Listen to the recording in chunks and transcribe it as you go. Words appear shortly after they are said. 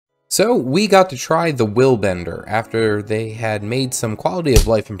So we got to try the Willbender after they had made some quality of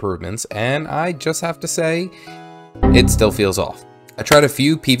life improvements, and I just have to say, it still feels off. I tried a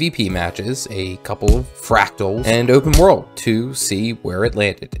few PvP matches, a couple of fractals, and open world to see where it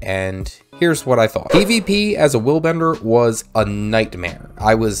landed, and here's what I thought. PvP as a Willbender was a nightmare.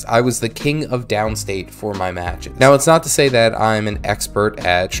 I was the king of downstate for my matches. Now, it's not to say that I'm an expert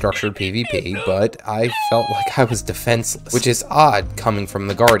at structured PvP, but I felt like I was defenseless, which is odd coming from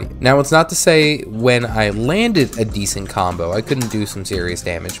the Guardian. Now, it's not to say when I landed a decent combo, I couldn't do some serious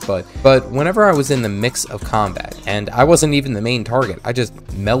damage, but whenever I was in the mix of combat, and I wasn't even the main target, I just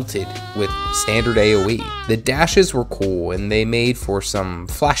melted with standard AoE. The dashes were cool, and they made for some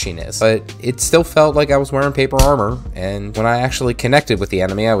flashiness, but it still felt like I was wearing paper armor, and when I actually connected with the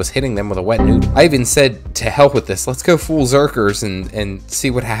enemy, I was hitting them with a wet noodle. I even said, to hell with this, let's go full Zerkers and see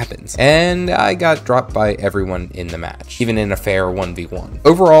what happens. And I got dropped by everyone in the match, even in a fair 1v1.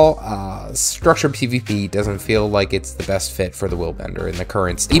 Overall, structured PvP doesn't feel like it's the best fit for the Willbender in the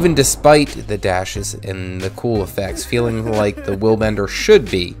current state. Even despite the dashes and the cool effects, feeling like the Willbender should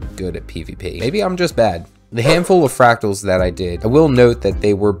be good at PvP. Maybe I'm just bad. The handful of fractals that I did, I will note that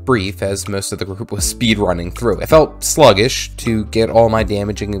they were brief as most of the group was speedrunning through it. I felt sluggish to get all my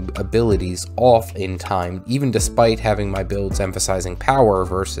damaging abilities off in time, even despite having my builds emphasizing power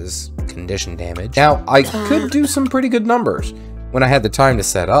versus condition damage. Now, I could do some pretty good numbers when I had the time to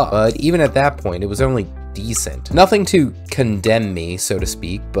set up, but even at that point, it was only decent. Nothing to condemn me, so to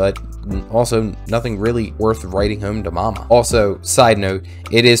speak, but also nothing really worth writing home to mama. Also, side note,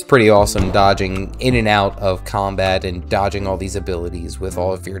 it is pretty awesome dodging in and out of combat and dodging all these abilities with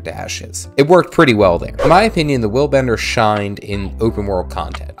all of your dashes. It worked pretty well there. In my opinion, the Willbender shined in open world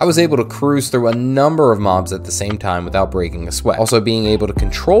content. I was able to cruise through a number of mobs at the same time without breaking a sweat. Also, being able to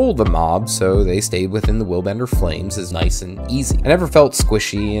control the mobs so they stayed within the Willbender flames is nice and easy. I never felt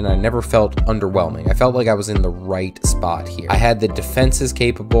squishy, and I never felt underwhelming. I felt like I was in the right spot here. I had the defenses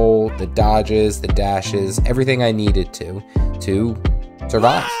capable, the dodges, the dashes, everything I needed to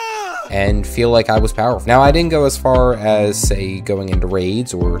survive and feel like I was powerful. Now, I didn't go as far as, say, going into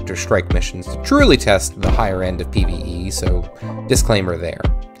raids or to strike missions to truly test the higher end of PvE, so disclaimer there.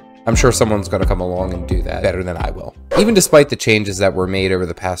 I'm sure someone's going to come along and do that better than I will. Even despite the changes that were made over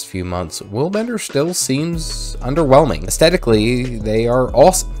the past few months, Willbender still seems underwhelming. Aesthetically, they are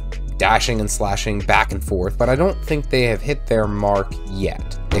awesome, dashing and slashing back and forth, but I don't think they have hit their mark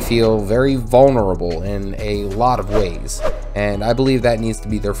yet. They feel very vulnerable in a lot of ways, and I believe that needs to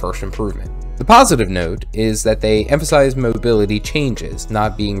be their first improvement. The positive note is that they emphasize mobility changes,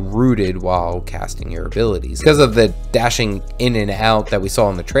 not being rooted while casting your abilities. Because of the dashing in and out that we saw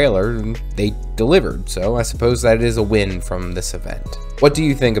in the trailer, they delivered, so I suppose that is a win from this event. What do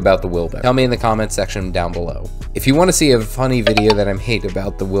you think about the Willbender? Tell me in the comments section down below. If you want to see a funny video that I made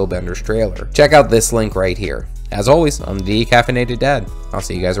about the Willbender's trailer, check out this link right here. As always, I'm the Caffeinated Dad. I'll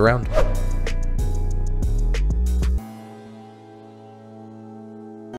see you guys around.